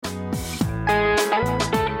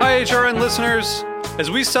HRN listeners.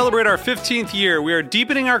 As we celebrate our 15th year, we are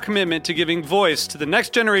deepening our commitment to giving voice to the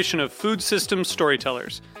next generation of food systems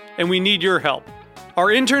storytellers, and we need your help. Our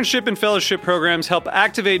internship and fellowship programs help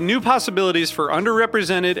activate new possibilities for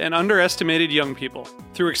underrepresented and underestimated young people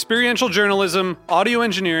through experiential journalism, audio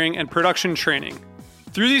engineering, and production training.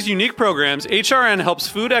 Through these unique programs, HRN helps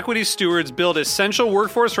food equity stewards build essential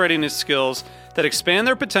workforce readiness skills that expand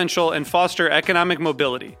their potential and foster economic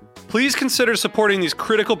mobility. Please consider supporting these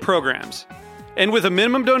critical programs. And with a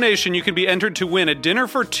minimum donation, you can be entered to win a dinner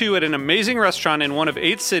for two at an amazing restaurant in one of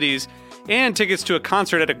 8 cities and tickets to a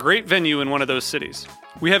concert at a great venue in one of those cities.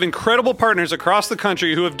 We have incredible partners across the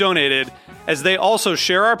country who have donated, as they also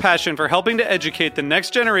share our passion for helping to educate the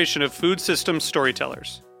next generation of food systems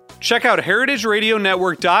storytellers. Check out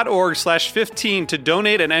heritageradionetwork.org/15 to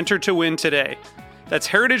donate and enter to win today. That's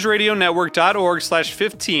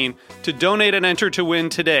heritageradionetwork.org/15 to donate and enter to win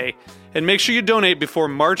today. And make sure you donate before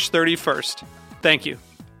March 31st. Thank you.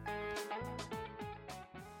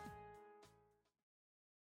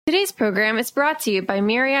 Today's program is brought to you by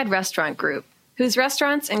Myriad Restaurant Group, whose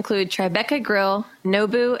restaurants include Tribeca Grill,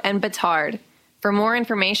 Nobu, and Batard. For more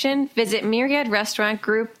information, visit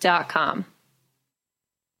myriadrestaurantgroup.com.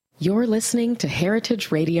 You're listening to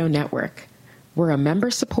Heritage Radio Network. We're a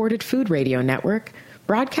member-supported food radio network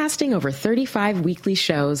broadcasting over 35 weekly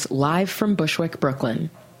shows live from Bushwick, Brooklyn.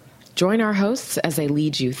 Join our hosts as they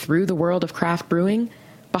lead you through the world of craft brewing,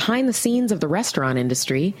 behind the scenes of the restaurant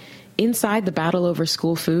industry, inside the battle over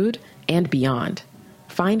school food, and beyond.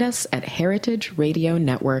 Find us at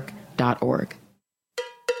heritageradionetwork.org.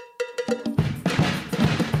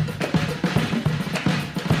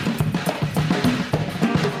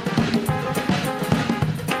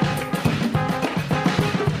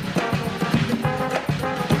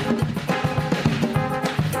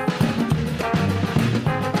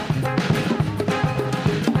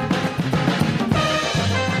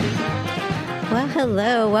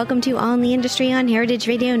 Hello, welcome to All in the Industry on Heritage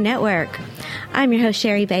Radio Network. I'm your host,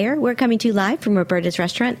 Shari Bayer. We're coming to you live from Roberta's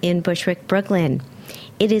Restaurant in Bushwick, Brooklyn.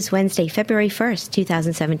 It is Wednesday, February 1st,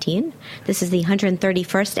 2017. This is the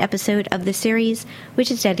 131st episode of the series,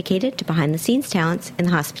 which is dedicated to behind-the-scenes talents in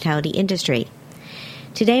the hospitality industry.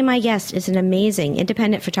 Today, my guest is an amazing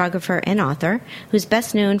independent photographer and author who's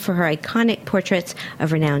best known for her iconic portraits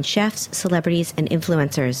of renowned chefs, celebrities, and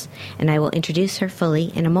influencers, and I will introduce her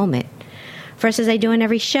fully in a moment. First, as I do on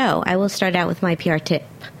every show, I will start out with my PR tip.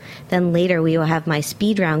 Then later we will have my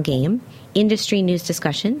speed round game, industry news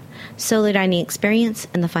discussion, solo dining experience,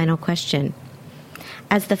 and the final question.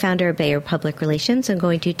 As the founder of Bayer Public Relations, I'm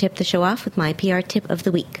going to tip the show off with my PR tip of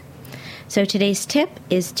the week. So today's tip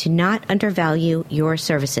is to not undervalue your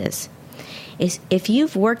services. If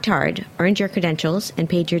you've worked hard, earned your credentials, and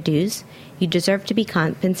paid your dues, you deserve to be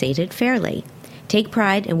compensated fairly. Take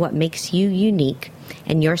pride in what makes you unique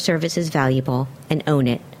and your service is valuable, and own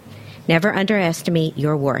it. Never underestimate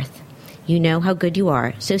your worth. You know how good you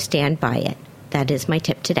are, so stand by it. That is my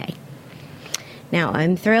tip today. Now,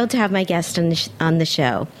 I'm thrilled to have my guest on the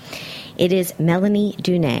show. It is Melanie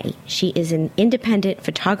Dunea. She is an independent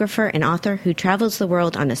photographer and author who travels the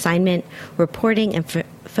world on assignment, reporting and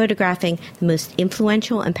photographing the most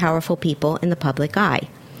influential and powerful people in the public eye.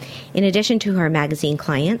 In addition to her magazine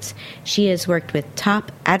clients, she has worked with top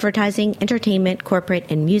advertising, entertainment, corporate,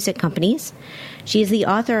 and music companies. She is the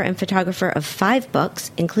author and photographer of 5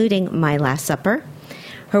 books, including My Last Supper.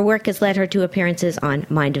 Her work has led her to appearances on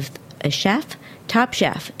Mind of a Chef, Top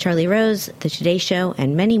Chef, Charlie Rose, The Today Show,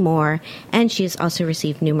 and many more, and she has also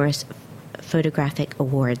received numerous photographic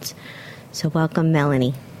awards. So welcome,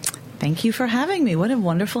 Melanie. Thank you for having me. What a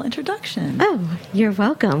wonderful introduction. Oh, you're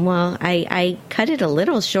welcome. Well, I cut it a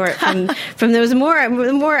little short from there was more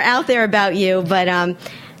out there about you, but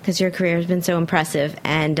because your career has been so impressive.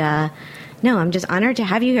 And no, I'm just honored to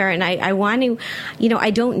have you here. And I want to, I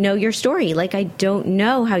don't know your story. Like, I don't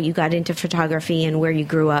know how you got into photography and where you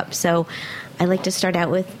grew up. So I like to start out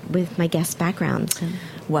with my guest backgrounds.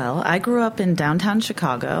 Well, I grew up in downtown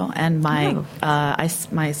Chicago, and my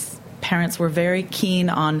parents were very keen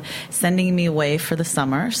on sending me away for the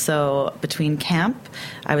summer. So between camp,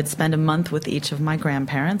 I would spend a month with each of my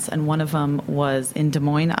grandparents, and one of them was in Des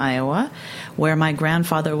Moines, Iowa, where my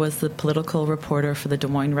grandfather was the political reporter for the Des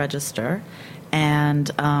Moines Register. And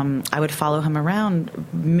I would follow him around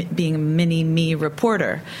being a mini-me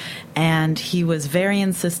reporter. And he was very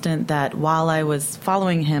insistent that while I was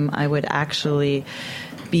following him, I would actually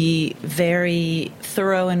be very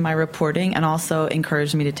thorough in my reporting, and also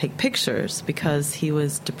encouraged me to take pictures because he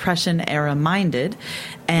was Depression era minded.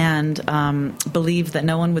 and believed that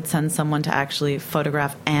no one would send someone to actually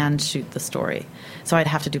photograph and shoot the story. So I'd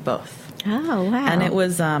have to do both. Oh, wow. And it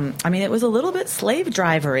was, it was a little bit slave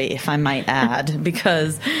drivery, if I might add,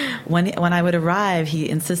 because when I would arrive, he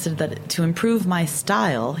insisted that to improve my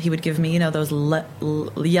style, he would give me, those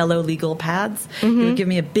yellow legal pads. Mm-hmm. He would give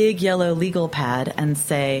me a big yellow legal pad and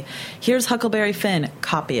say, here's Huckleberry Finn,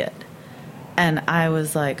 copy it. And I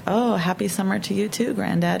was like, oh, happy summer to you too,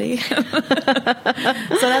 Granddaddy. So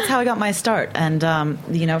that's how I got my start. And,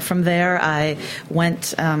 from there I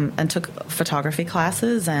went and took photography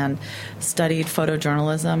classes and studied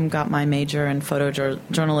photojournalism, got my major in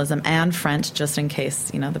photojournalism and French, just in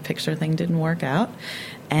case, the picture thing didn't work out.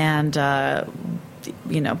 And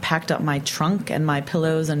packed up my trunk and my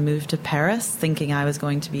pillows and moved to Paris, thinking I was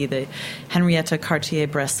going to be the Henrietta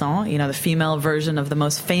Cartier-Bresson, the female version of the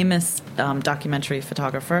most famous documentary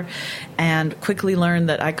photographer, and quickly learned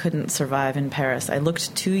that I couldn't survive in Paris. I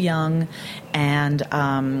looked too young, and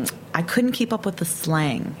I couldn't keep up with the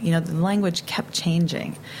slang. The language kept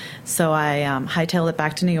changing. So I hightailed it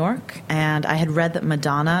back to New York, and I had read that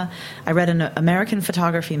Madonna, I read an American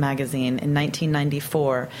photography magazine in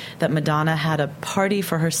 1994 that Madonna had a party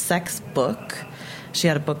for her sex book. She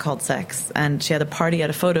had a book called Sex, and she had a party at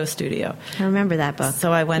a photo studio. I remember that book.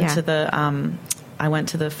 So I went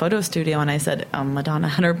to the photo studio and I said, Madonna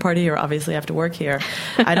had her party, you obviously have to work here.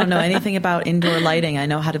 I don't know anything about indoor lighting. I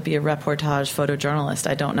know how to be a reportage photojournalist.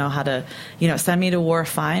 I don't know how to, send me to war,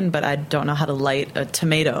 fine, but I don't know how to light a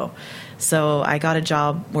tomato. So I got a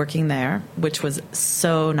job working there, which was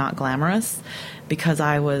so not glamorous because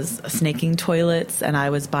I was snaking toilets and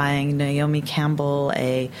I was buying Naomi Campbell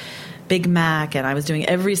a Big Mac, and I was doing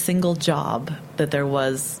every single job that there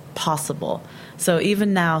was possible. So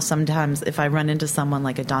even now, sometimes if I run into someone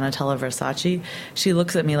like a Donatella Versace, she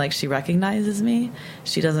looks at me like she recognizes me.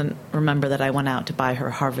 She doesn't remember that I went out to buy her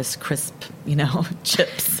Harvest Crisp,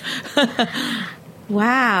 chips.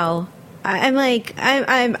 Wow.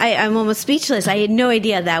 I'm almost speechless. I had no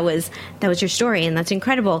idea that was your story, and that's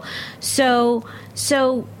incredible. So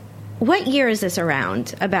what year is this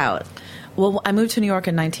around about? Well, I moved to New York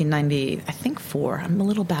in 1990, I think 4. I'm a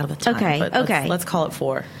little bad with time. Okay. Let's call it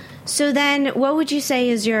 4. So then what would you say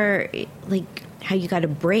is your, how you got a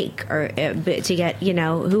break or to get,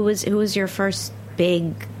 who was your first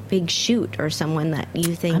big shoot or someone that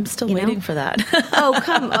you think? I'm still waiting for that. Oh,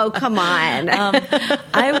 come on.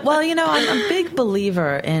 I'm a big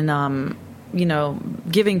believer in,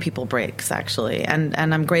 giving people breaks, actually. And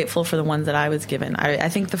I'm grateful for the ones that I was given. I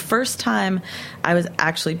think the first time I was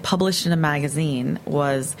actually published in a magazine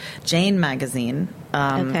was Jane Magazine.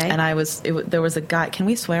 Okay. And there was a guy, can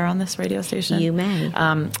we swear on this radio station? You may.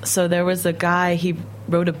 So there was a guy, he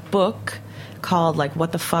wrote a book called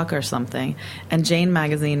What the Fuck or something, and Jane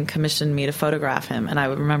Magazine commissioned me to photograph him, and I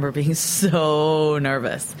remember being so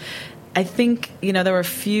nervous. I think, there were a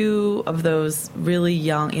few of those really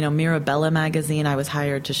young, Mirabella Magazine, I was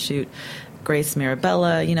hired to shoot Grace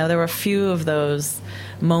Mirabella. There were a few of those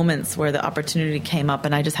moments where the opportunity came up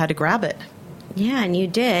and I just had to grab it. Yeah, and you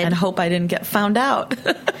did. And hope I didn't get found out.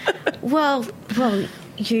 Well,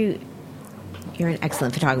 you're an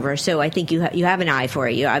excellent photographer, so I think you have an eye for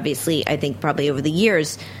it. You obviously, I think probably over the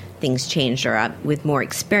years, things changed or up with more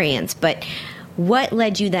experience, but what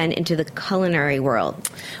led you then into the culinary world?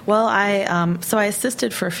 Well, I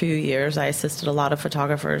assisted for a few years. I assisted a lot of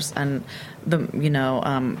photographers and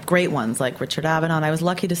great ones like Richard Avedon. I was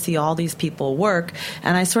lucky to see all these people work,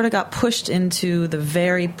 and I sort of got pushed into the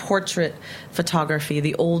very portrait photography,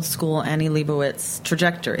 the old school Annie Leibovitz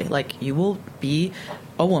trajectory. You will be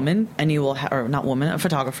a woman, and you will a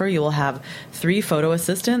photographer. You will have 3 photo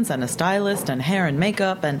assistants and a stylist and hair and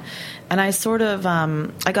makeup, and I sort of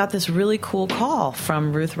I got this really cool call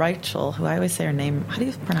from Ruth Reichel, who I always say her name. How do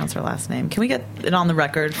you pronounce her last name? Can we get it on the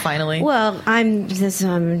record finally? Well, I'm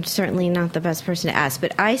certainly not the best person to ask,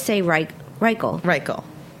 but I say Reichel.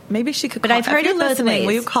 Maybe she could. But I've heard it both ways.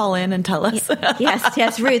 Will you call in and tell us?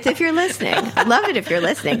 Yes, Ruth, if you're listening, I'd love it if you're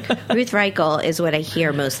listening. Ruth Reichel is what I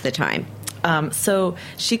hear most of the time. So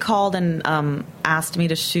she called and asked me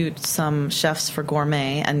to shoot some chefs for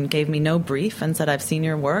Gourmet and gave me no brief and said, I've seen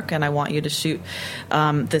your work and I want you to shoot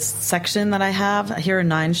this section that I have. Here are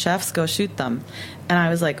 9 chefs. Go shoot them. And I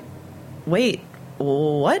was like, wait,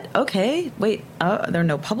 what? Okay. Wait, there are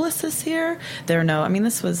no publicists here?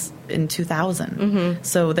 This was in 2000. Mm-hmm.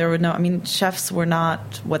 So there were chefs were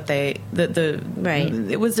not what right.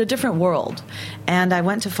 It was a different world. And I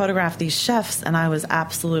went to photograph these chefs and I was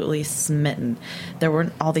absolutely smitten. There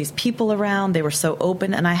were all these people around. They were so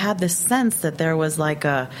open. And I had this sense that there was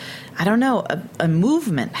a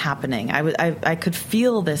movement happening. I could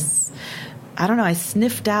feel this I don't know, I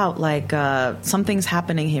sniffed out like something's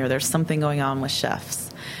happening here. There's something going on with chefs.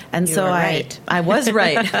 And You so were right. I was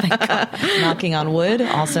right. Thank God. Knocking on wood,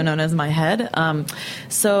 also known as my head.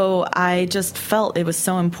 So I just felt it was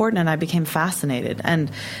so important, and I became fascinated.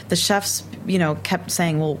 And the chefs, kept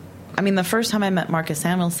saying, well, I mean, the first time I met Marcus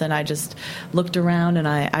Samuelsson, I just looked around, and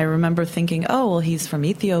I remember thinking, oh, well, he's from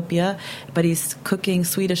Ethiopia, but he's cooking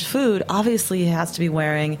Swedish food. Obviously, he has to be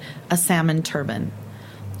wearing a salmon turban.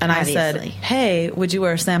 And I said, hey, would you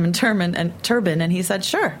wear a salmon turban? And he said,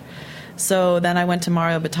 sure. So then I went to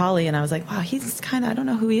Mario Batali, and I was like, wow, he's kind of, I don't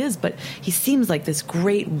know who he is, but he seems like this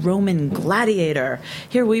great Roman gladiator.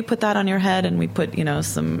 Here, will you put that on your head? And we put,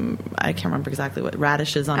 some, I can't remember exactly what,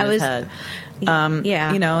 radishes on his head.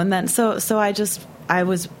 Yeah. And then, so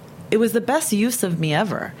it was the best use of me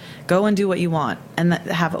ever. Go and do what you want and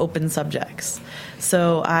have open subjects.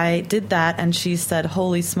 So I did that, and she said,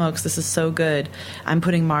 holy smokes, this is so good. I'm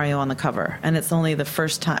putting Mario on the cover. And it's only the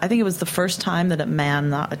first time, I think it was the first time that a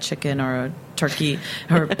man, not a chicken or a turkey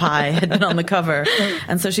or a pie, had been on the cover.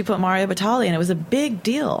 And so she put Mario Batali, and it was a big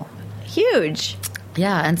deal. Huge.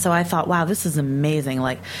 Yeah, and so I thought, wow, this is amazing.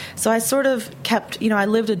 So I sort of kept,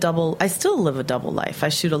 I still live a double life. I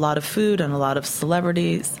shoot a lot of food and a lot of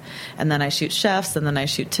celebrities, and then I shoot chefs, and then I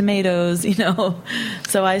shoot tomatoes,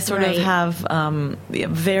 So I sort of have a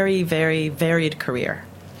very, very varied career.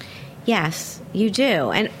 Yes, you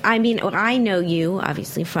do. And I mean, I know you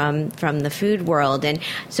obviously from the food world, and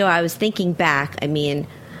so I was thinking back. I mean,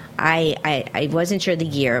 I wasn't sure the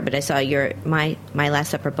year, but I saw my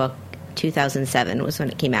Last Supper book. 2007 was when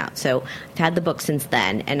it came out. So I've had the book since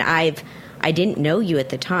then, and I didn't know you at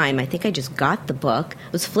the time. I think I just got the book.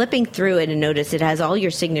 I was flipping through it and noticed it has all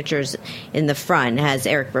your signatures in the front. It has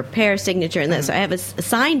Eric Repair's signature in this. So I have a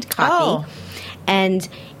signed copy. And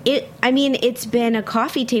it's been a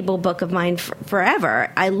coffee table book of mine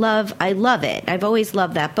forever. I love it. I've always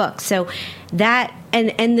loved that book. So that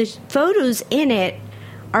and the photos in it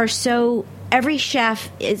are so. Every chef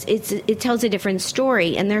it tells a different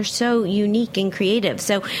story, and they're so unique and creative.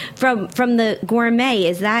 So from the gourmet,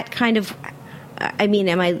 is that kind of? I mean,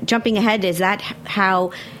 am I jumping ahead? Is that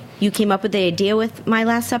how you came up with the idea with My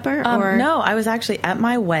Last Supper? Or? No, I was actually at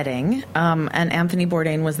my wedding, and Anthony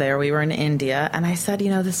Bourdain was there. We were in India, and I said,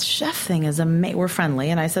 this chef thing is amazing. We're friendly,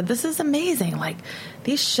 and I said, this is amazing. Like,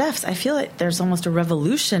 these chefs, I feel like there's almost a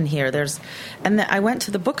revolution here. I went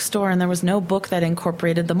to the bookstore, and there was no book that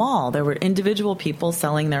incorporated them all. There were individual people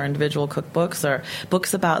selling their individual cookbooks or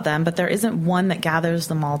books about them, but there isn't one that gathers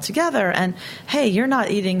them all together. And, hey, you're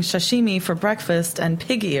not eating sashimi for breakfast and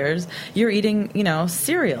pig ears. You're eating,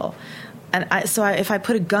 cereal. And if I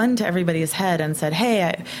put a gun to everybody's head and said,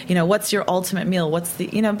 hey, what's your ultimate meal? What's the,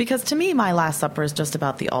 because to me, My Last Supper is just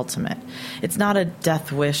about the ultimate. It's not a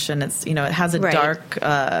death wish, and it's, it has a dark,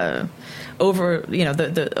 the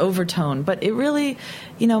overtone. But it really,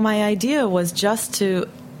 my idea was just to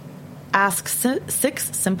ask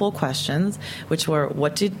 6 simple questions, which were,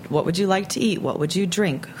 what would you like to eat? What would you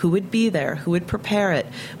drink? Who would be there? Who would prepare it?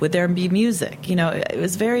 Would there be music? It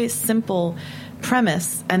was very simple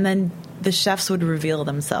premise, and then the chefs would reveal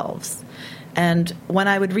themselves. And when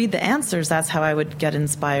I would read the answers, that's how I would get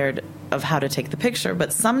inspired of how to take the picture.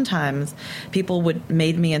 But sometimes people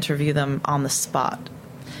made me interview them on the spot,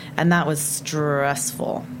 and that was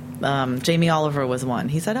stressful. Jamie Oliver was one.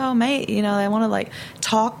 He said, oh, mate, I want to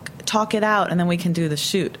talk it out, and then we can do the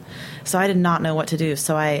shoot. So I did not know what to do.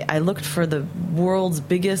 So I looked for the world's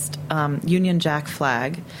biggest Union Jack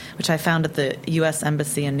flag, which I found at the U.S.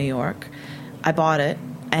 Embassy in New York. I bought it,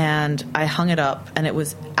 and I hung it up, and it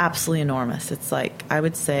was absolutely enormous. It's like, I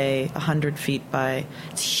would say 100 feet by,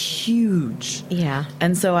 it's huge. Yeah.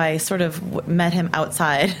 And so I sort of met him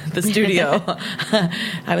outside the studio.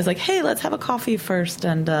 I was like, hey, let's have a coffee first.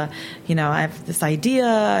 And, I have this idea,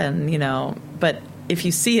 and, but if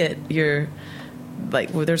you see it, you're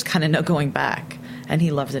like, well, there's kind of no going back. And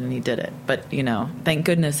he loved it, and he did it. But, thank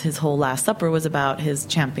goodness his whole Last Supper was about his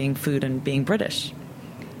championing food and being British.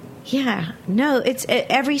 Yeah, no, it's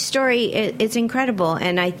every story. It's incredible,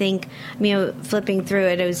 and I think flipping through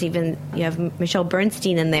it, you have Michelle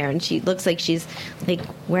Bernstein in there, and she looks like she's like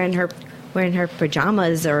wearing her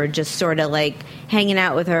pajamas or just sort of like hanging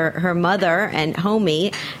out with her mother and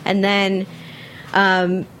homie, and then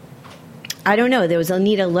I don't know. There was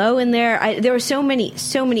Anita Lowe in there. There were so many.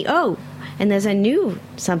 Oh, and there's a new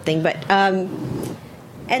something, but.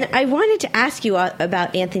 And I wanted to ask you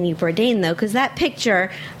about Anthony Bourdain, though, because that picture,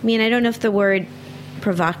 I don't know if the word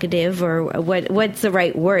provocative or what's the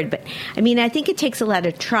right word, but, I think it takes a lot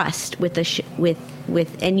of trust with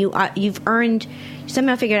and you've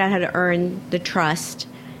somehow figured out how to earn the trust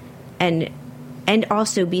and and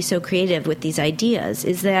also be so creative with these ideas.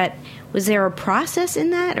 Was there a process in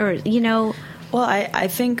that, or, Well, I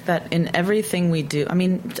think that in everything we do, I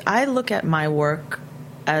mean, I look at my work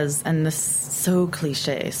as, and this is so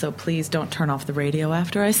cliche, so please don't turn off the radio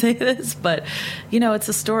after I say this, but, it's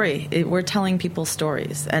a story. We're telling people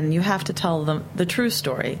stories, and you have to tell them the true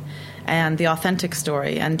story and the authentic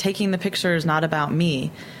story, and taking the picture is not about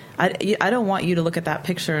me. I don't want you to look at that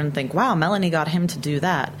picture and think, wow, Melanie got him to do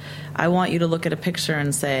that. I want you to look at a picture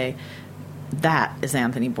and say, that is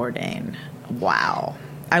Anthony Bourdain. Wow.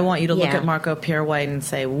 I want you to look at Marco Pierre White and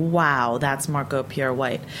say, wow, that's Marco Pierre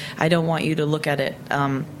White. I don't want you to look at it.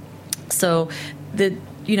 So that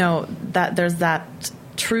there's that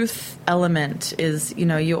truth element is,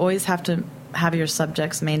 you always have to have your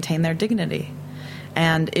subjects maintain their dignity.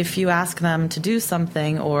 And if you ask them to do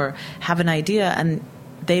something or have an idea and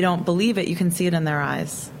they don't believe it, you can see it in their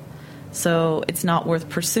eyes. So it's not worth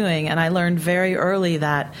pursuing. And I learned very early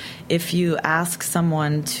that if you ask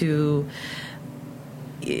someone to,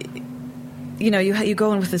 you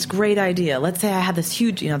go in with this great idea. Let's say I had this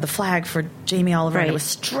huge, the flag for Jamie Oliver, and it was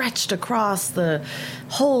stretched across the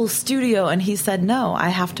whole studio. And he said, no, I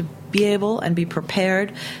have to be able and be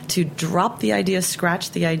prepared to drop the idea,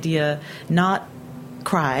 scratch the idea, not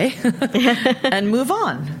cry, and move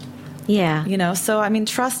on. Yeah. So I mean,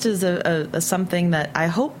 trust is a something that I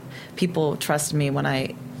hope people trust me when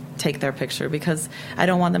I take their picture, because I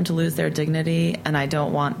don't want them to lose their dignity, and I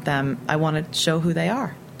want to show who they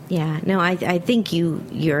are. Yeah. No, I think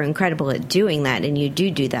you're incredible at doing that, and you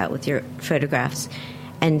do that with your photographs.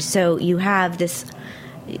 And so you have this,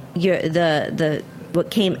 what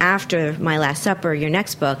came after My Last Supper, your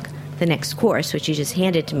next book, The Next Course, which you just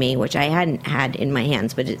handed to me, which I hadn't had in my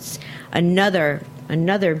hands, but it's another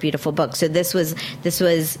beautiful book. So this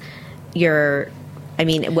was your, I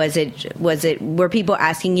mean, was it, were people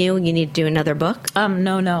asking you need to do another book?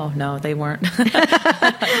 No, they weren't.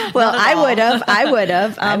 Well, I would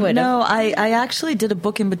have. No, I actually did a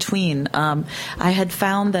book in between. I had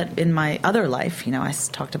found that in my other life, I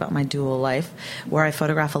talked about my dual life, where I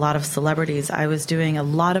photograph a lot of celebrities. I was doing a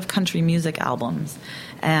lot of country music albums,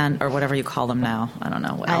 or whatever you call them now. I don't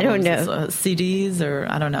know. What I don't know. CDs, or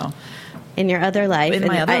I don't know. In your other life. In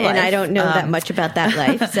my other life. And I don't know that much about that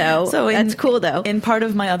life, so that's cool, though. In part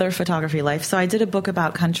of my other photography life. So I did a book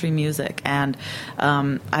about country music, and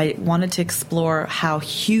I wanted to explore how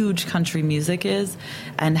huge country music is,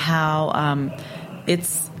 and how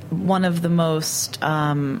it's one of the most...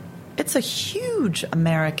 it's a huge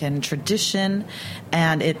American tradition,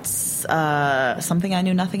 and it's something I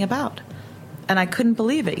knew nothing about. And I couldn't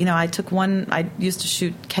believe it. I used to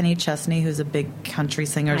shoot Kenny Chesney, who's a big country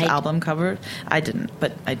singer's album cover. I didn't,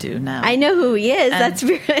 but I do now. I know who he is.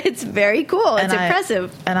 It's very cool. It's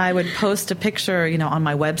impressive. And I would post a picture, on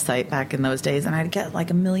my website back in those days, and I'd get like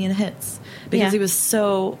 1 million hits because he was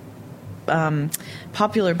so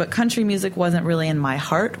popular. But country music wasn't really in my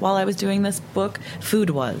heart while I was doing this book. Food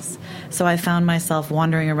was. So I found myself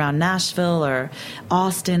wandering around Nashville or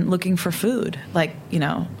Austin looking for food,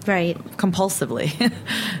 right, compulsively.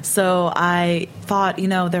 So I thought,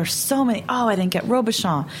 there's so many. Oh, I didn't get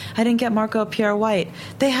Robichon. I didn't get Marco Pierre White.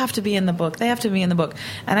 They have to be in the book. They have to be in the book.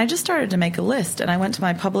 And I just started to make a list. And I went to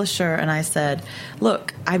my publisher and I said,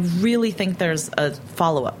 look, I really think there's a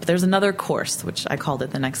follow-up. There's another course, which I called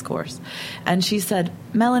it The Next Course. And she said,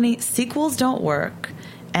 Melanie, sequels don't work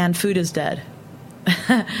and food is dead.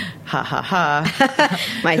 Ha ha ha.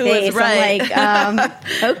 My face. Right. I'm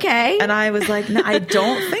like, okay. And I was like, no, I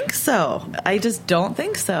don't think so. I just don't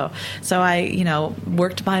think so. So I,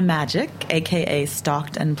 worked by magic, AKA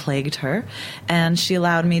stalked and plagued her. And she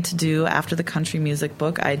allowed me to do, after the country music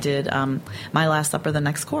book, I did My Last Supper, The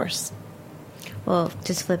Next Course. Well,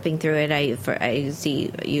 just flipping through it, I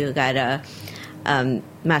see you got a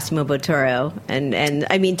Massimo Bottura and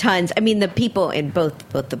I mean tons. I mean the people in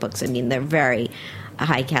both the books. I mean they're very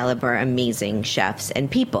high caliber, amazing chefs and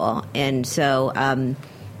people. And so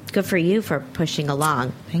good for you for pushing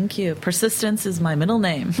along. Thank you. Persistence is my middle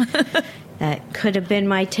name. That could have been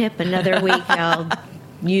my tip. Another week I'll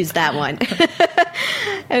use that one.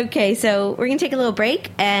 Okay, so we're going to take a little break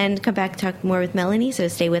and come back and talk more with Melanie. So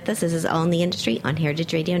stay with us. This is All in the Industry on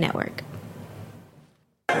Heritage Radio Network.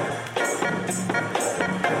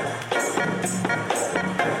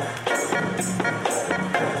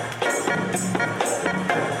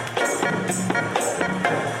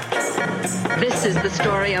 This is the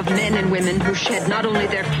story of men and women who shed not only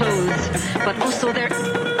their clothes, but also their...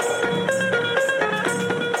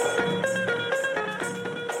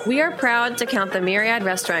 We are proud to count the Myriad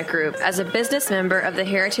Restaurant Group as a business member of the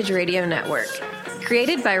Heritage Radio Network.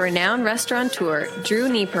 Created by renowned restaurateur Drew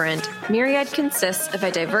Nieperent, Myriad consists of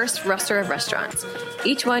a diverse roster of restaurants,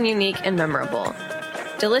 each one unique and memorable.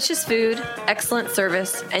 Delicious food, excellent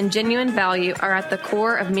service, and genuine value are at the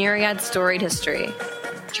core of Myriad's storied history.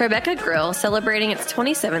 Tribeca Grill, celebrating its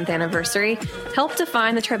 27th anniversary, helped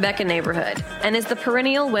define the Tribeca neighborhood and is the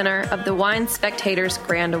perennial winner of the Wine Spectator's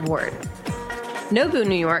Grand Award. Nobu,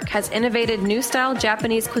 New York has innovated new-style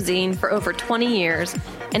Japanese cuisine for over 20 years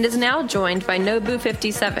and is now joined by Nobu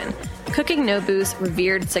 57, cooking Nobu's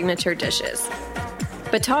revered signature dishes.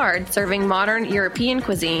 Batard, serving modern European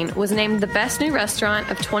cuisine, was named the Best New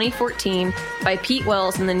Restaurant of 2014 by Pete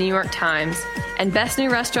Wells in the New York Times and Best New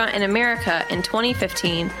Restaurant in America in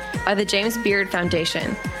 2015 by the James Beard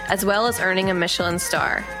Foundation, as well as earning a Michelin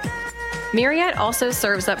star. Myriad also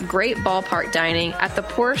serves up great ballpark dining at the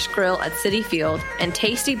Porsche Grill at Citi Field and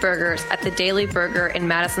tasty burgers at the Daily Burger in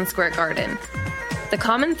Madison Square Garden. The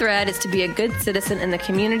common thread is to be a good citizen in the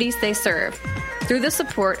communities they serve through the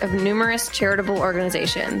support of numerous charitable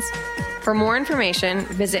organizations. For more information,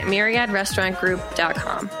 visit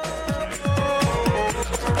myriadrestaurantgroup.com.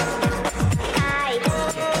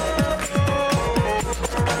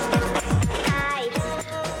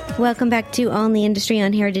 Welcome back to All in the Industry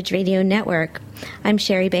on Heritage Radio Network. I'm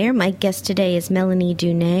Shari Bayer. My guest today is Melanie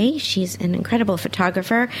Dunea. She's an incredible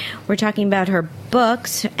photographer. We're talking about her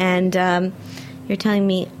books, and you're telling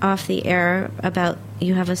me off the air about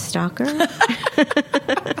you have a stalker?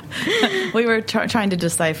 We were trying to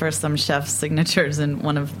decipher some chef's signatures in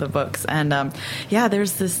one of the books, and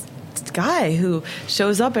there's this guy who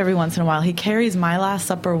shows up every once in a while. He carries My Last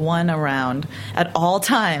Supper 1 around at all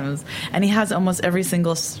times, and he has almost every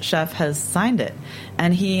single chef has signed it.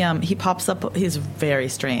 And he pops up. He's very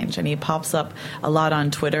strange, and he pops up a lot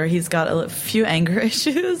on Twitter. He's got a few anger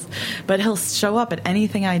issues, but he'll show up at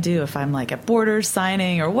anything I do. If I'm like at Borders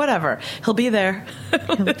signing or whatever, he'll be there.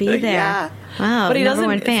 He'll be there. Yeah. Wow, but he number doesn't.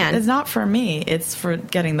 one fan. It's not for me. It's for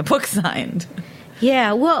getting the book signed.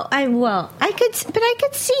 Yeah, I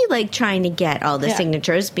could see like trying to get all the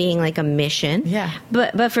signatures being like a mission. Yeah.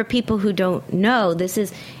 But for people who don't know, it's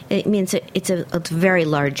a very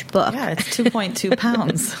large book. Yeah, it's 2.2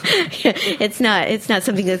 pounds. It's not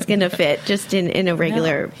something that's going to fit just in a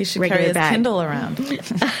regular. No, he should regular carry his bag. Kindle around.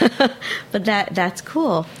 But that's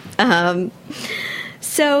cool.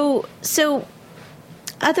 So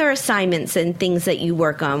other assignments and things that you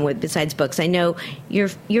work on with besides books. I know you're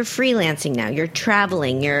freelancing now. You're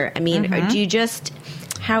traveling. Do you just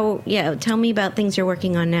tell me about things you're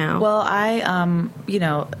working on now. Well, I'm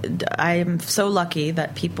so lucky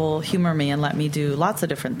that people humor me and let me do lots of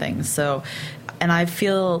different things. So, and I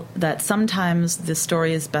feel that sometimes the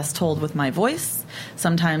story is best told with my voice,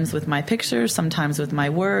 sometimes with my pictures, sometimes with my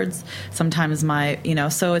words, sometimes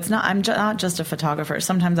so it's not, I'm not just a photographer.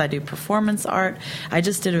 Sometimes I do performance art. I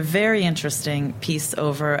just did a very interesting piece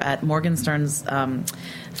over at Morgenstern's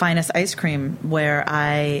Finest Ice Cream, where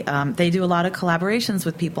they do a lot of collaborations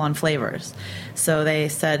with people on flavors. So they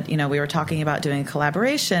said, we were talking about doing a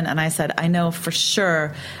collaboration, and I said, I know for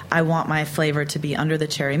sure I want my flavor to be Under the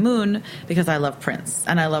Cherry Moon because I love Prince,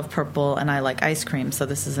 and I love purple, and I like ice cream, so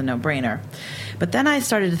this is a no-brainer. But then I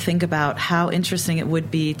started to think about how interesting it would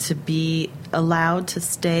be to be allowed to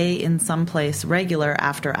stay in some place regular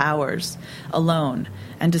after hours alone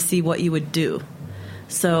and to see what you would do.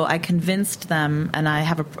 So I convinced them, and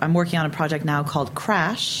I'm working on a project now called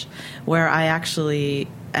Crash, where I actually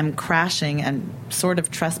am crashing and sort of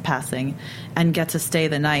trespassing and get to stay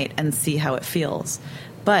the night and see how it feels.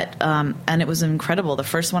 But, and it was incredible. The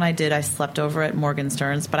first one I did, I slept over at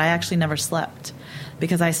Morgenstern's, but I actually never slept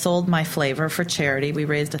because I sold my flavor for charity. We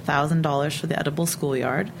raised $1,000 for the Edible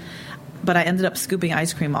Schoolyard, but I ended up scooping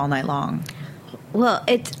ice cream all night long. Well,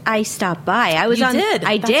 I stopped by. I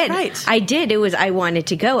did. Right. I did. I wanted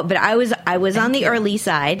to go, but I was on the early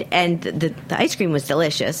side, and the ice cream was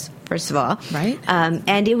delicious. First of all, right?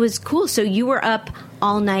 And it was cool. So you were up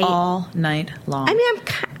all night. All night long. I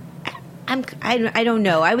mean, I don't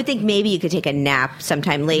know. I would think maybe you could take a nap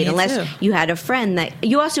sometime late, unless you had a friend that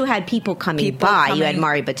you also had people coming by. You had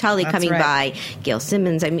Mari Batali coming by, Gail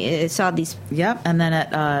Simmons. I mean, I saw these. Yep. And then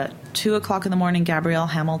at 2 o'clock in the morning, Gabrielle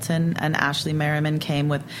Hamilton and Ashley Merriman came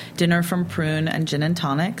with dinner from Prune and gin and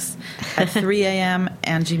tonics. At 3 a.m.,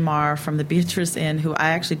 Angie Marr from the Beatrice Inn, who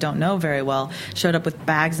I actually don't know very well, showed up with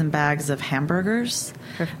bags and bags of hamburgers.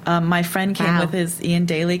 My friend came Ian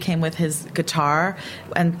Daly came with his guitar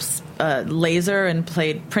and laser and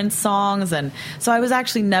played Prince songs. And so I was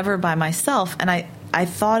actually never by myself. And I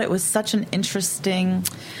thought it was such an interesting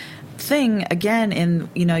thing, again,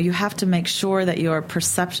 you have to make sure that your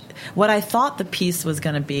perception, what I thought the piece was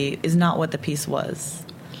going to be is not what the piece was.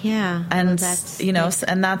 Yeah. And, Well,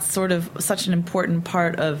 and that's sort of such an important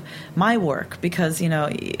part of my work because,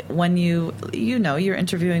 when you're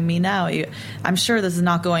interviewing me now, I'm sure this is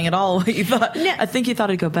not going at all what you thought. No. I think you thought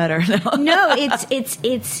it'd go better. No,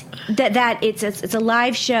 it's a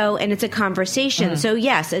live show and it's a conversation. So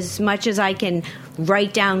yes, as much as I can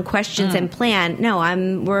write down questions and plan,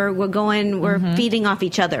 we're feeding off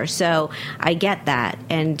each other. So I get that.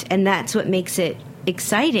 And that's what makes it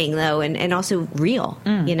exciting though, and also real,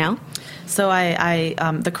 So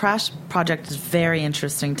the Crash project is very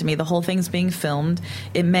interesting to me. The whole thing's being filmed.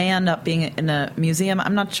 It may end up being in a museum.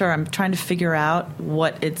 I'm not sure. I'm trying to figure out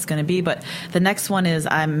what it's going to be. But the next one is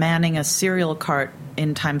I'm manning a cereal cart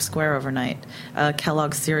in Times Square overnight,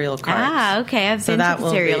 Kellogg's cereal cart. Ah, okay. I've been to the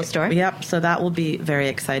cereal store. Yep. So that will be very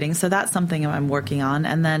exciting. So that's something I'm working on.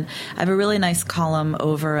 And then I have a really nice column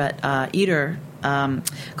over at Eater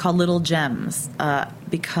called Little Gems,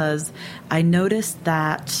 because I noticed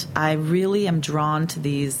that I really am drawn to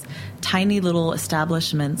these tiny little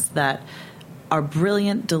establishments that are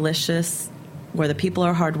brilliant, delicious, where the people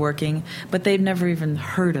are hardworking, but they've never even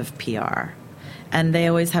heard of PR. And they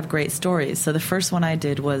always have great stories. So the first one I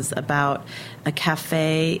did was about a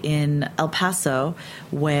cafe in El Paso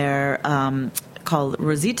where called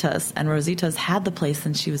Rosita's, and Rosita's had the place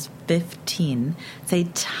since she was 15. It's a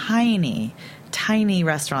tiny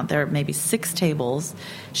restaurant. There are maybe 6 tables.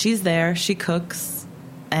 She's there. She cooks,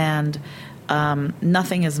 and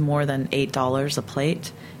nothing is more than $8 a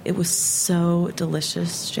plate. It was so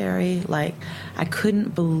delicious, Shari. Like, I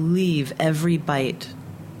couldn't believe every bite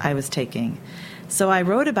I was taking. So I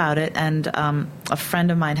wrote about it, and a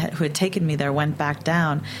friend of mine who had taken me there went back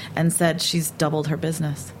down and said she's doubled her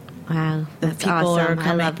business. Wow, that's people awesome. are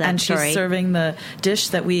coming, I love that and story. She's serving the dish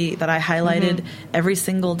that I highlighted every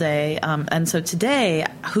single day. And so today,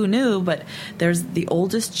 who knew? But there's the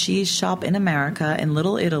oldest cheese shop in America in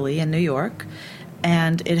Little Italy in New York,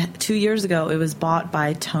 and 2 years ago it was bought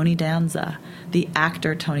by Tony Danza, the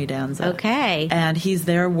actor Tony Danza. Okay, and he's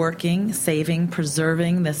there working, saving,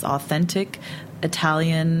 preserving this authentic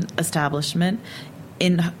Italian establishment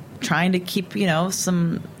in trying to keep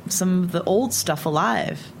some of the old stuff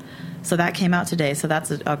alive. So that came out today. So that's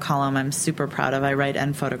a column I'm super proud of. I write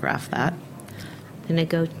and photograph that. I'm gonna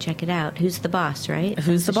go check it out. Who's the boss, right?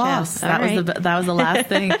 Who's the boss? That was the last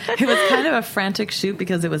thing. It was kind of a frantic shoot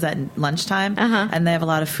because it was at lunchtime, and they have a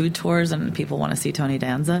lot of food tours, and people want to see Tony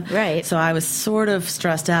Danza. Right. So I was sort of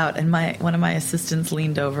stressed out, and one of my assistants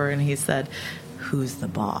leaned over and he said, "Who's the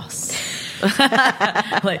boss?"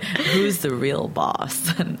 Like, who's the real boss?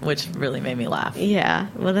 Which really made me laugh. Yeah,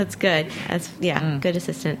 well, that's good. That's good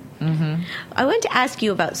assistant. Mm-hmm. I wanted to ask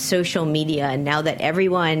you about social media, and now that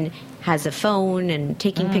everyone has a phone and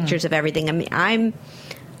taking pictures of everything. I mean,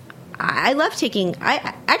 I love taking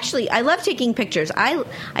pictures.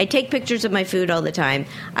 I take pictures of my food all the time.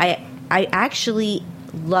 I actually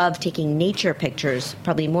love taking nature pictures,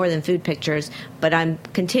 probably more than food pictures, but I'm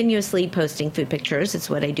continuously posting food pictures. It's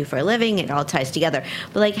what I do for a living. It all ties together.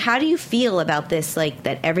 But, like, how do you feel about this, like,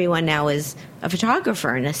 that everyone now is a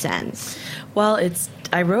photographer in a sense? Well,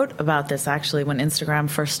 I wrote about this actually when Instagram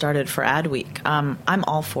first started for Ad Week. I'm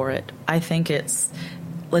all for it. I think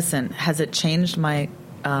listen, has it changed my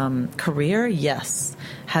career? Yes.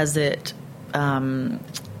 Has it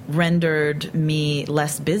rendered me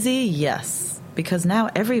less busy? Yes. Because now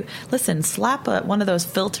slap one of those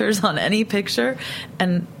filters on any picture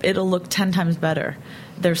and it'll look 10 times better.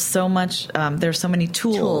 There's so many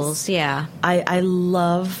tools. Yeah. I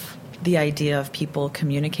love the idea of people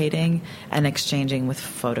communicating and exchanging with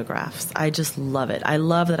photographs. I just love it. I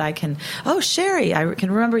love that I can, Shari, I can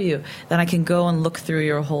remember you. Then I can go and look through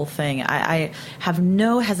your whole thing. I have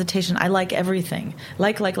no hesitation. I like everything.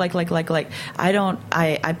 Like.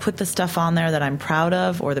 I put the stuff on there that I'm proud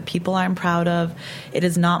of or the people I'm proud of. It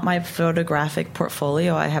is not my photographic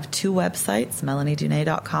portfolio. I have 2 websites,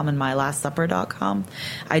 melaniedunea.com and mylastsupper.com.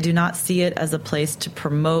 I do not see it as a place to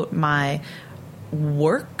promote my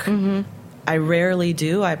work. I rarely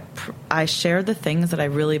do. I share the things that I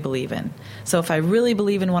really believe in. So if I really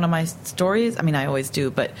believe in one of my stories, I mean, I always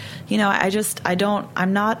do, but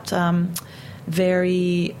I'm not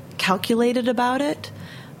very calculated about it,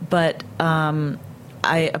 but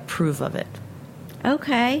I approve of it.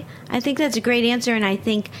 Okay. I think that's a great answer, and I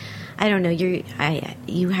think, I don't know, you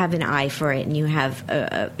have an eye for it, and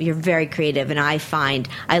you're very creative, and I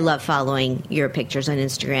love following your pictures on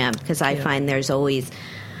Instagram because I find there's always,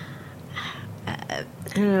 I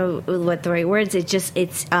don't know what the right words.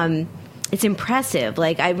 It's impressive.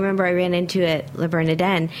 Like, I remember I ran into it, La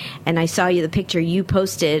Bernardin, and I saw the picture you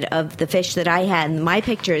posted of the fish that I had, and my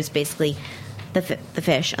picture is basically the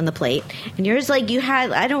fish on the plate, and yours like you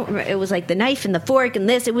had it was like the knife and the fork and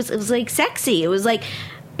this. It was like sexy. It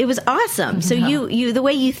was awesome. So you the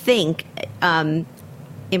way you think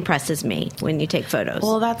impresses me when you take photos.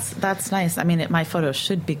 Well, that's nice. I mean, my photos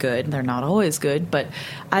should be good. They're not always good, but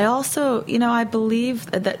I also, I believe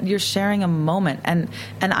that you're sharing a moment, and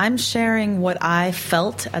I'm sharing what I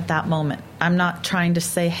felt at that moment. I'm not trying to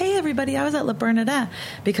say, hey, everybody, I was at La Bernadette,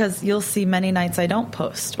 because you'll see many nights I don't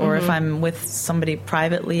post, or if I'm with somebody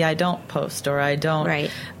privately, I don't post, or I don't. Right.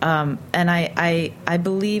 And I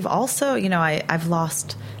believe also, I've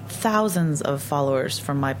lost thousands of followers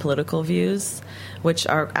from my political views, which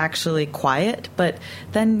are actually quiet, but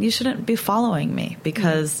then you shouldn't be following me,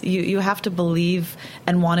 because you have to believe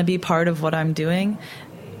and want to be part of what I'm doing,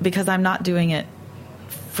 because I'm not doing it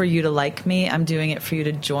for you to like me. I'm doing it for you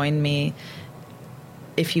to join me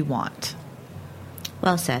if you want.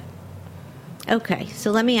 Well said. Okay,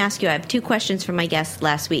 so let me ask you. I have 2 questions from my guest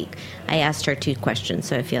last week. I asked her 2 questions,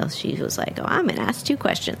 so I feel she was like, oh, I'm going to ask 2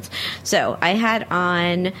 questions. So I had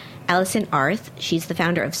on Allison Arth. She's the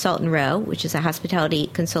founder of Salt and Row, which is a hospitality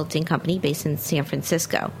consulting company based in San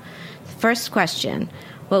Francisco. First question,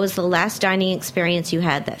 what was the last dining experience you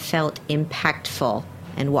had that felt impactful,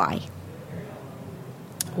 and why?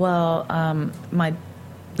 Well,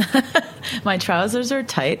 my trousers are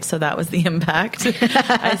tight, so that was the impact.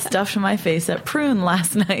 I stuffed my face at Prune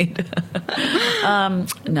last night.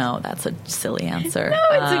 No, that's a silly answer. No,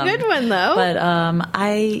 it's a good one, though. But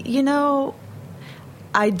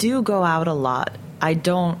I do go out a lot. I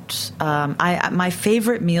don't. My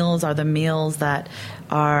favorite meals are the meals that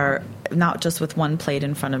are not just with one plate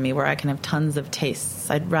in front of me, where I can have tons of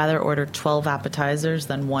tastes. I'd rather order 12 appetizers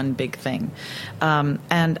than one big thing.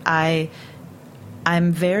 And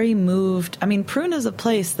I'm very moved. I mean, Prune is a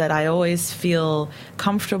place that I always feel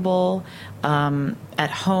comfortable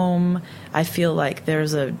at home. I feel like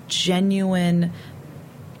there's a genuine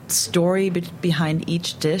story behind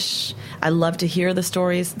each dish. I love to hear the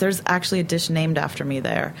stories. There's actually a dish named after me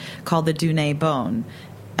there called the Dunea bone.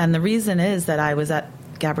 And the reason is that I was at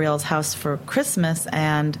Gabrielle's house for Christmas,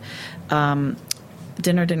 and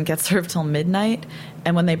dinner didn't get served till midnight.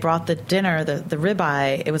 And when they brought the dinner, the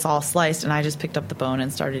ribeye, it was all sliced, and I just picked up the bone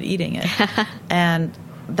and started eating it. And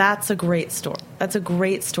that's a great story. That's a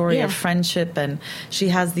great story of friendship. And she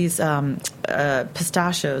has these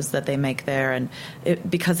pistachios that they make there, and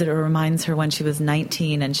because it reminds her when she was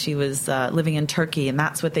 19 and she was living in Turkey, and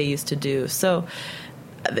that's what they used to do. So,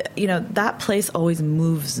 that place always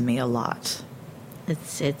moves me a lot.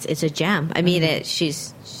 It's a gem. I mean, she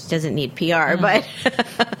doesn't need PR, but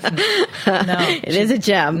no, it is a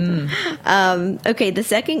gem. Okay, the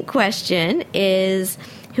second question is,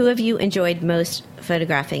 who have you enjoyed most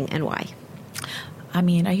photographing, and why? I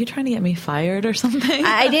mean, are you trying to get me fired or something?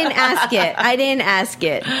 I didn't ask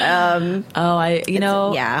it.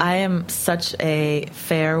 I am such a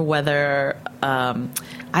fair weather.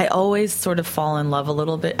 I always sort of fall in love a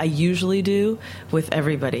little bit. I usually do with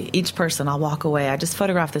everybody. Each person, I'll walk away. I just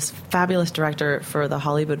photographed this fabulous director for The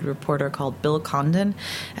Hollywood Reporter called Bill Condon,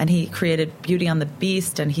 and he created Beauty and the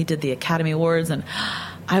Beast, and he did the Academy Awards, and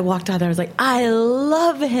I walked out there, I was like, I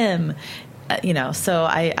love him. So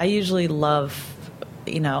I usually love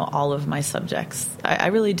all of my subjects. I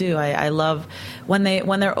really do. I love when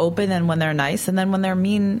they're open and when they're nice, and then when they're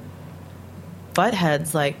mean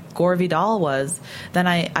buttheads like Gore Vidal was, then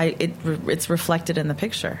it's reflected in the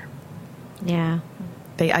picture. Yeah.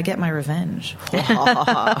 I get my revenge.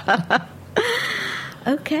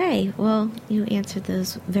 Okay. Well, you answered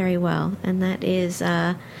those very well, and that is.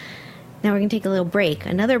 Now we're going to take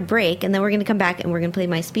another break, and then we're going to come back and we're going to play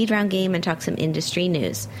my speed round game and talk some industry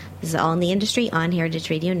news. This is All in the Industry on Heritage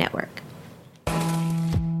Radio Network.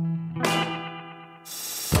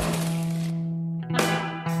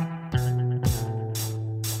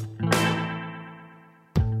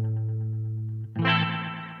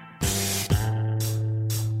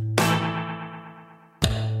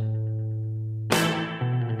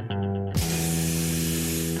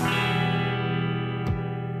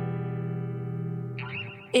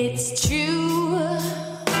 It's true,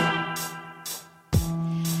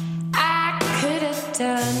 I could have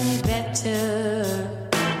done better,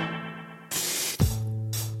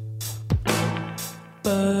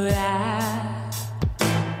 but I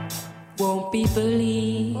won't be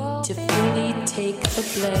believed to fully take the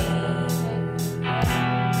blame.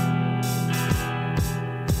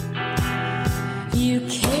 You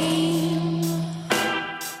came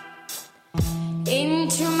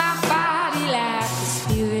into my body like a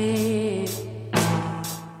spirit,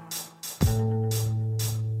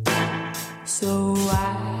 so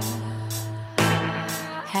I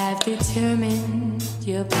have determined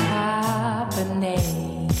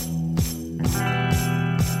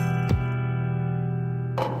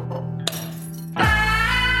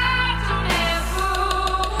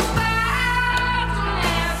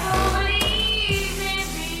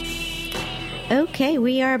Okay,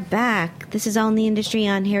 we are back. This is All in the Industry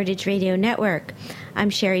on Heritage Radio Network.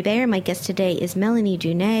 I'm Shari Bayer. My guest today is Melanie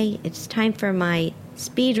Dunea. It's time for my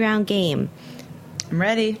speed round game. I'm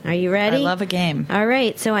ready. Are you ready? I love a game. All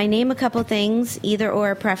right, so I name a couple things, either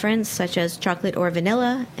or preference, such as chocolate or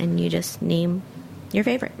vanilla, and you just name your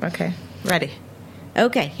favorite. Okay, ready.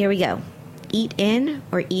 Okay, here we go. Eat in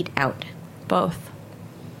or eat out? Both.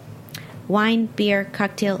 Wine, beer,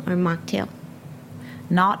 cocktail, or mocktail?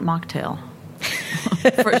 Not mocktail.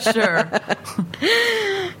 For sure.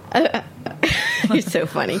 You're so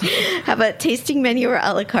funny. How about tasting menu or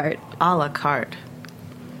a la carte? A la carte.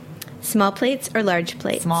 Small plates or large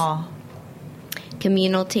plates? Small.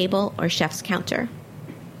 Communal table or chef's counter?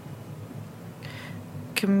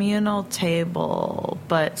 Communal table,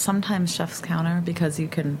 but sometimes chef's counter because you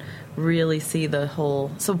can really see the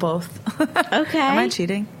whole. So both. Okay. Am I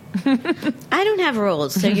cheating? I don't have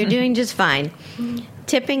rules, so you're doing just fine.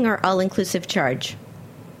 Tipping or all-inclusive charge?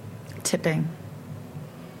 Tipping.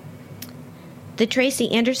 The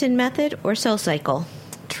Tracy Anderson method or Soul Cycle?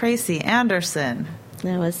 Tracy Anderson.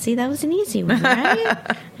 That was an easy one,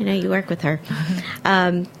 right? I know you work with her.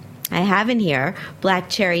 I have in here black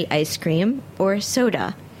cherry ice cream or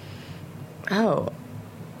soda. Oh,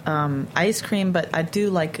 ice cream, but I do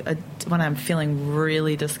like, when I'm feeling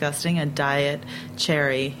really disgusting, a diet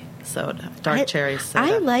cherry soda, dark cherry soda.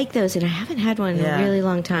 I like those, and I haven't had one in a really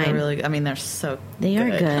long time. They're so They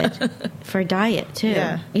good. are good for diet, too.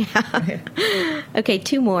 Yeah. Okay,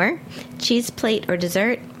 two more. Cheese plate or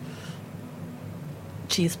dessert?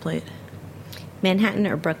 Cheese plate. Manhattan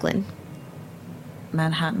or Brooklyn?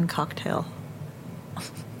 Manhattan cocktail.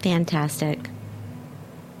 Fantastic.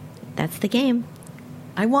 That's the game.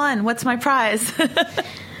 I won. What's my prize?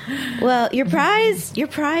 Well, your prize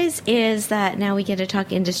is that now we get to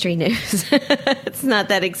talk industry news. It's not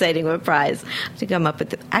that exciting of a prize. I have to come up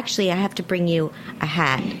with actually, I have to bring you a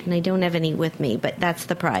hat, and I don't have any with me, but that's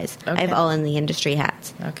the prize. Okay. I have all in the industry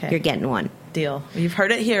hats. Okay. You're getting one. Deal. You've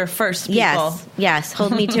heard it here first, people. Yes.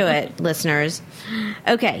 Hold me to it, listeners.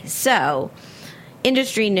 Okay, so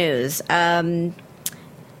industry news.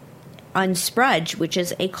 On Sprudge, which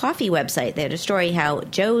is a coffee website, they had a story how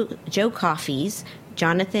Joe Coffee's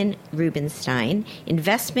Jonathan Rubinstein,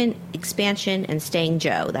 Investment, Expansion, and Staying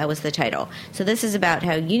Joe. That was the title. So this is about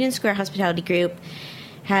how Union Square Hospitality Group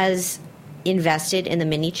has invested in the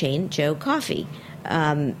mini chain Joe Coffee,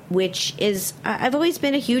 which is, I've always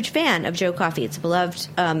been a huge fan of Joe Coffee. It's a beloved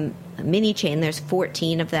mini chain. There's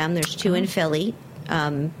 14 of them. There's 2 in Philly,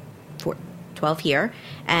 12 here.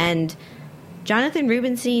 And Jonathan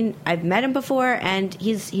Rubinstein, I've met him before, and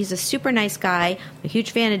he's a super nice guy. I'm a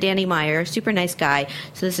huge fan of Danny Meyer, super nice guy.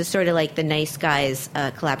 So this is sort of like the nice guys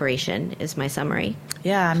collaboration is my summary.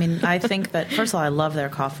 Yeah, I mean, I think that, first of all, I love their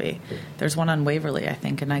coffee. There's one on Waverly, I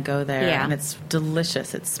think, and I go there, and it's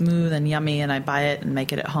delicious. It's smooth and yummy, and I buy it and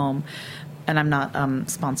make it at home. And I'm not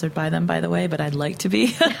sponsored by them, by the way, but I'd like to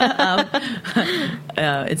be. It's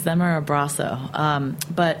them or Abrazo.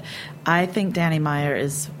 But I think Danny Meyer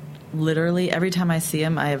is literally, every time I see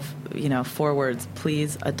him, I have, 4 words: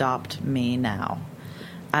 please adopt me now.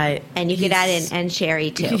 And you could add in and Shari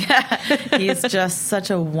too. Yeah, he's just such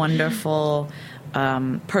a wonderful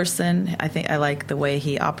person. I think I like the way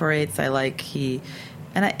he operates.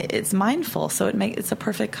 It's mindful, so it's a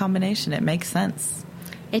perfect combination. It makes sense.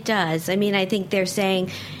 It does. I mean, I think they're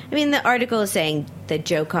saying, the article is saying that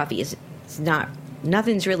Joe Coffee is not,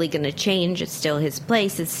 nothing's really going to change. It's still his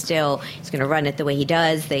place. He's going to run it the way he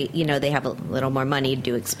does. They have a little more money to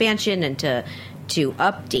do expansion and to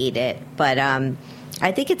update it. But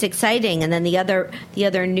I think it's exciting. And then the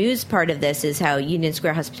other news part of this is how Union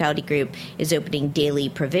Square Hospitality Group is opening Daily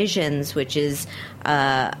Provisions, which is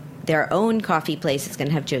their own coffee place. It's going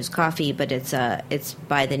to have Joe's Coffee, but it's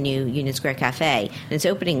by the new Union Square Cafe, and it's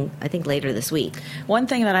opening, I think, later this week. One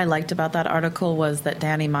thing that I liked about that article was that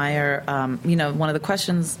Danny Meyer, one of the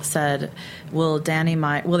questions said, will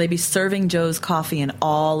they be serving Joe's Coffee in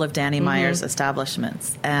all of Danny Meyer's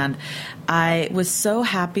establishments? And I was so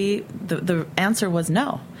happy. The answer was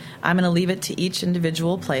no. I'm going to leave it to each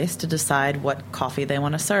individual place to decide what coffee they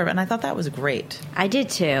want to serve. And I thought that was great. I did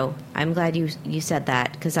too. I'm glad you said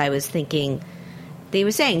that, because I was thinking, they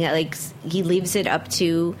were saying that he leaves it up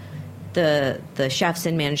to the chefs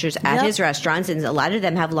and managers at his restaurants, and a lot of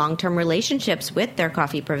them have long-term relationships with their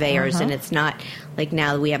coffee purveyors, and it's not like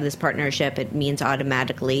now we have this partnership, it means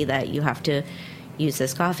automatically that you have to use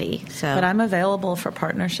this coffee. But I'm available for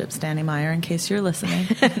partnerships, Danny Meyer, in case you're listening.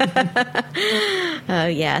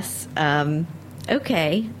 Yes.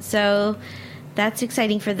 Okay. So that's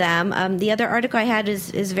exciting for them. The other article I had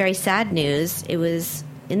is very sad news. It was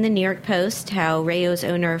in the New York Post how Rayo's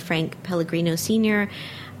owner, Frank Pellegrino Sr.,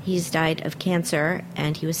 he's died of cancer,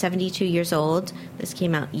 and he was 72 years old. This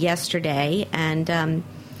came out yesterday, and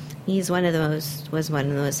he's one of the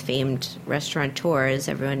most famed restaurateurs.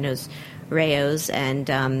 Everyone knows Rayo's, and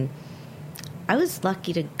I was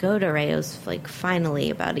lucky to go to Rayo's finally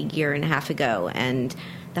about a year and a half ago, and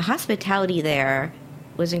the hospitality there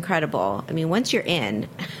was incredible. I mean, once you're in.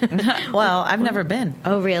 Well, I've never been.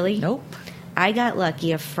 Oh, really? Nope. I got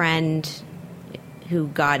lucky. A friend who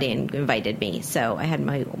got in invited me, so I had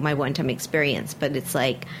my one-time experience. But it's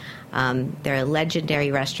they're a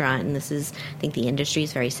legendary restaurant, and this is, I think the industry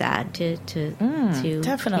is very sad to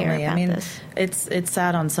definitely hear about this. It's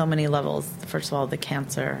sad on so many levels. First of all, the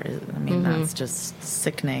cancer. That's just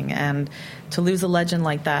sickening, and to lose a legend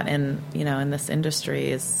like that in this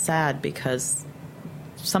industry is sad, because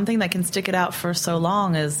something that can stick it out for so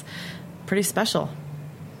long is pretty special.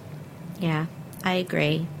 Yeah, I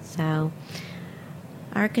agree. So,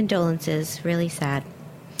 our condolences. Really sad.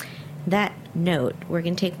 That note, we're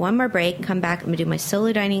going to take one more break, come back, I'm going to do my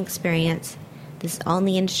solo dining experience. This is All in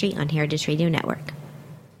the Industry on Heritage Radio Network.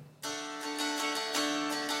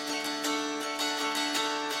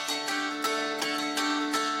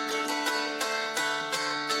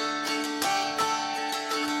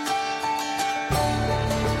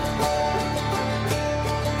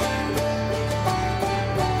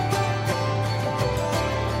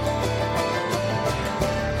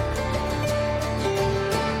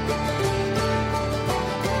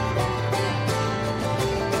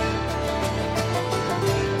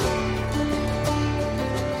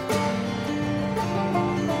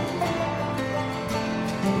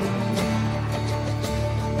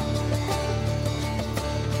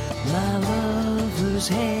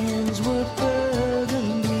 Hands were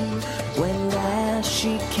burgundy when last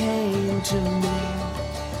she came to me.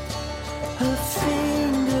 Her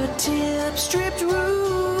fingertips dripped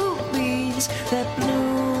rubies that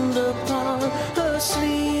bloomed upon her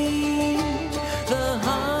sleeve. The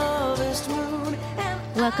harvest moon.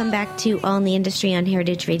 Welcome back to All in the Industry on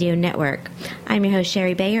Heritage Radio Network. I'm your host,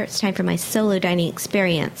 Shari Bayer. It's time for my solo dining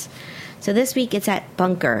experience. So this week it's at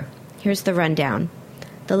Bunker. Here's the rundown.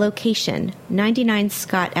 The location, 99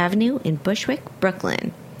 Scott Avenue in Bushwick,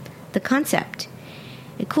 Brooklyn. The concept,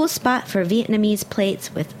 a cool spot for Vietnamese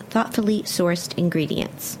plates with thoughtfully sourced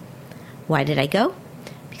ingredients. Why did I go?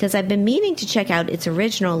 Because I've been meaning to check out its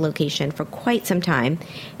original location for quite some time,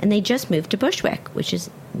 and they just moved to Bushwick, which is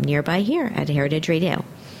nearby here at Heritage Radio.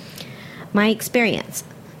 My experience.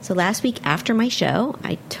 So last week after my show,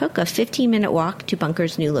 I took a 15-minute walk to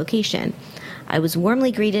Bunker's new location. I was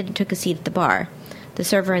warmly greeted and took a seat at the bar. The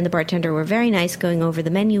server and the bartender were very nice, going over the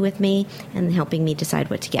menu with me and helping me decide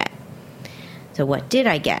what to get. So what did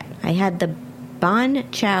I get? I had the Ban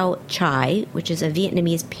Chao Chai, which is a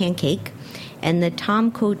Vietnamese pancake, and the Tom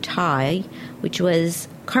Kho Thai, which was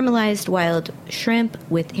caramelized wild shrimp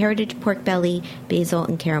with heritage pork belly, basil,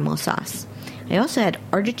 and caramel sauce. I also had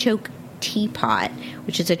artichoke teapot,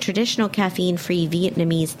 which is a traditional caffeine-free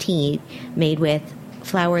Vietnamese tea made with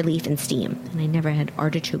flower, leaf, and steam. And I never had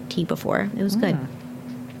artichoke tea before. It was good.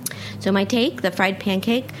 So my take, the fried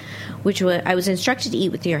pancake, which I was instructed to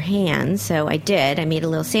eat with your hands, so I did. I made a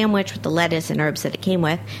little sandwich with the lettuce and herbs that it came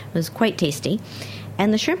with. It was quite tasty.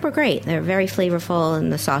 And the shrimp were great. They were very flavorful,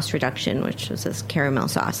 and the sauce reduction, which was this caramel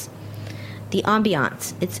sauce. The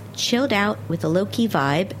ambiance, it's chilled out with a low-key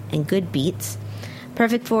vibe and good beats.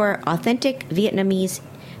 Perfect for authentic Vietnamese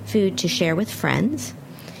food to share with friends.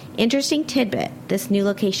 Interesting tidbit, this new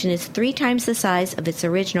location is 3 times the size of its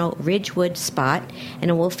original Ridgewood spot,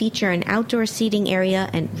 and it will feature an outdoor seating area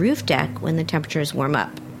and roof deck when the temperatures warm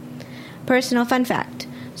up. Personal fun fact,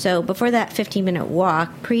 so before that 15-minute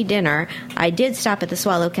walk, pre-dinner, I did stop at the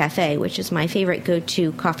Swallow Cafe, which is my favorite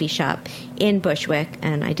go-to coffee shop in Bushwick,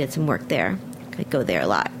 and I did some work there. I go there a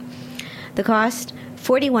lot. The cost,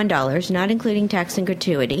 $41, not including tax and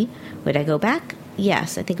gratuity. Would I go back?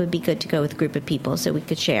 Yes, I think it would be good to go with a group of people so we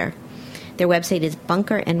could share. Their website is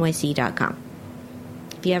bunkernyc.com.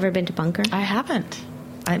 Have you ever been to Bunker? I haven't.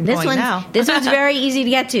 I'm going now. This one's very easy to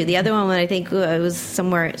get to. The other one, I think, it was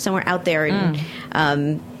somewhere out there. And,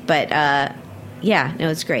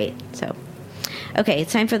 it's great. So, okay,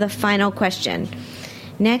 it's time for the final question.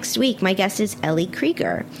 Next week, my guest is Ellie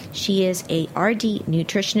Krieger. She is a RD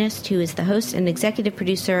nutritionist who is the host and executive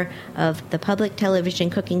producer of the public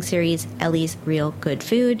television cooking series Ellie's Real Good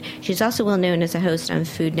Food. She's also well known as a host on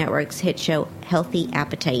Food Network's hit show Healthy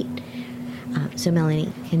Appetite. So,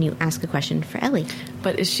 Melanie, can you ask a question for Ellie?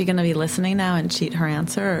 But is she going to be listening now and cheat her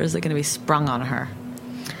answer, or is it going to be sprung on her?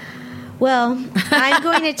 Well, I'm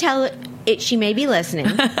going to tell it she may be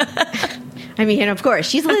listening. I mean, of course,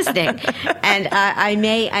 she's listening. And I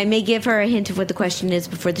may give her a hint of what the question is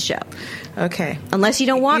before the show. Okay. Unless you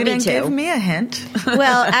don't want me to. You didn't give me a hint.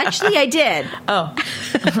 Well, actually, I did. Oh.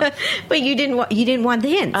 But you didn't want the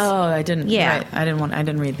hints. Oh, I didn't. Yeah. Right. I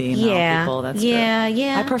didn't read the email. Yeah. People. That's yeah. good.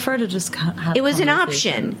 Yeah. I prefer to just have It was an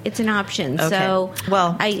conversation. option. It's an option. Okay. So,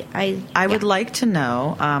 well, I would like to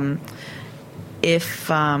know if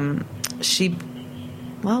she.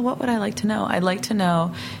 Well, what would I like to know? I'd like to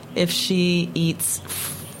know if she eats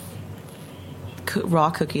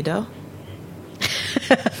raw cookie dough.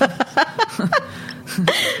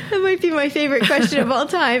 That might be my favorite question of all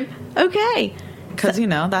time. Okay. Because, we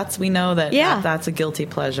know that Yeah. that's a guilty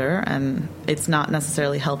pleasure, and it's not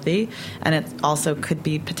necessarily healthy, and it also could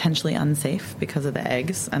be potentially unsafe because of the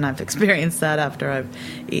eggs, and I've experienced that after I've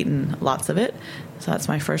eaten lots of it. So that's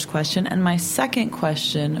my first question. And my second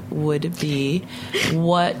question would be,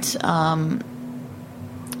 what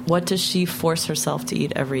does she force herself to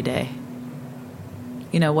eat every day?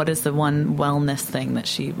 What is the one wellness thing that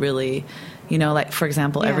she really, like, for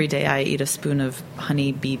example, every day I eat a spoon of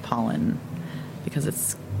honey bee pollen because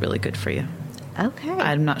it's really good for you. Okay.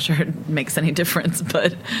 I'm not sure it makes any difference,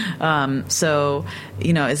 but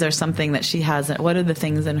is there something that she has? What are the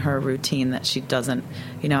things in her routine that she doesn't?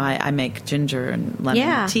 I make ginger and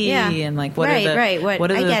lemon tea, and like what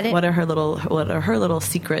are her little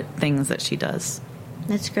secret things that she does?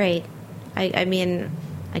 That's great. I mean,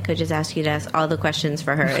 I could just ask you to ask all the questions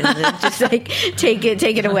for her and then just like take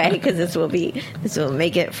it away, because this will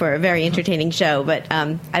make it for a very entertaining show. But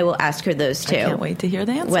I will ask her those too. I can't wait to hear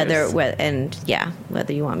the answers. Whether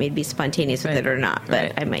you want me to be spontaneous with it or not,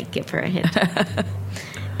 but I might give her a hint.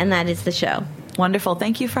 And that is the show. Wonderful.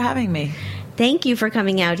 Thank you for having me. Thank you for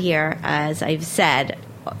coming out here. As I've said,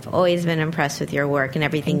 I've always been impressed with your work and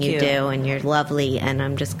everything you do, and you're lovely, and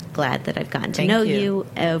I'm just glad that I've gotten to know you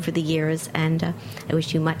over the years, and I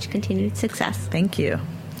wish you much continued success. Thank you.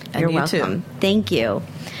 And you're you welcome. Too. Thank you.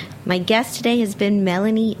 My guest today has been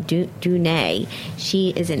Melanie Dunea.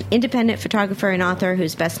 She is an independent photographer and author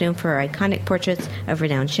who's best known for her iconic portraits of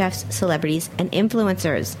renowned chefs, celebrities, and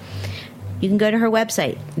influencers. You can go to her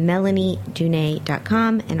website,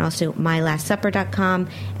 melaniedunea.com, and also mylastsupper.com,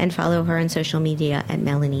 and follow her on social media at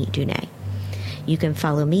Melanie Dunea. You can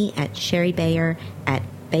follow me at Shari Bayer, at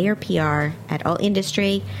Bayer PR, at All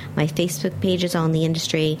Industry. My Facebook page is All in the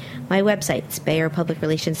Industry. My website's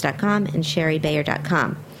BayerPublicRelations.com and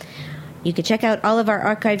ShariBayer.com. You can check out all of our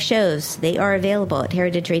archive shows. They are available at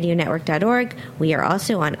heritageradionetwork.org. We are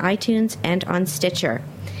also on iTunes and on Stitcher.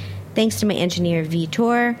 Thanks to my engineer,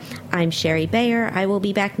 Vitor. I'm Shari Bayer. I will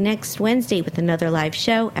be back next Wednesday with another live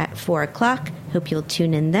show at 4 o'clock. Hope you'll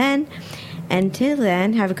tune in then. Until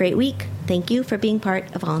then, have a great week. Thank you for being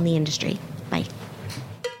part of All in the Industry. Bye.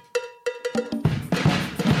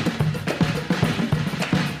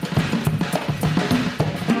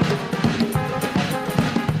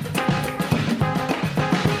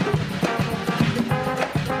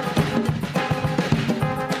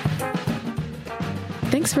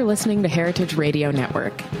 Thanks for listening to Heritage Radio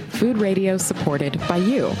Network, food radio supported by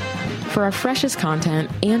you. For our freshest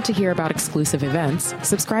content and to hear about exclusive events,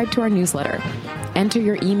 subscribe to our newsletter. Enter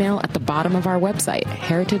your email at the bottom of our website,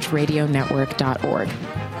 heritageradionetwork.org.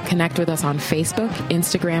 Connect with us on Facebook,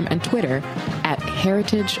 Instagram, and Twitter at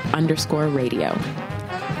heritage_radio.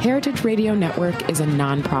 Heritage Radio Network is a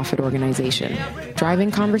nonprofit organization, driving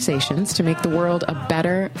conversations to make the world a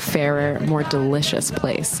better, fairer, more delicious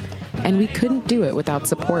place. And we couldn't do it without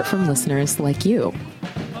support from listeners like you.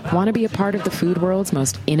 Want to be a part of the food world's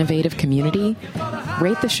most innovative community?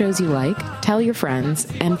 Rate the shows you like, tell your friends,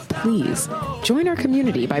 and please join our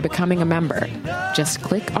community by becoming a member. Just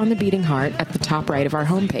click on the beating heart at the top right of our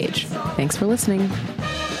homepage. Thanks for listening.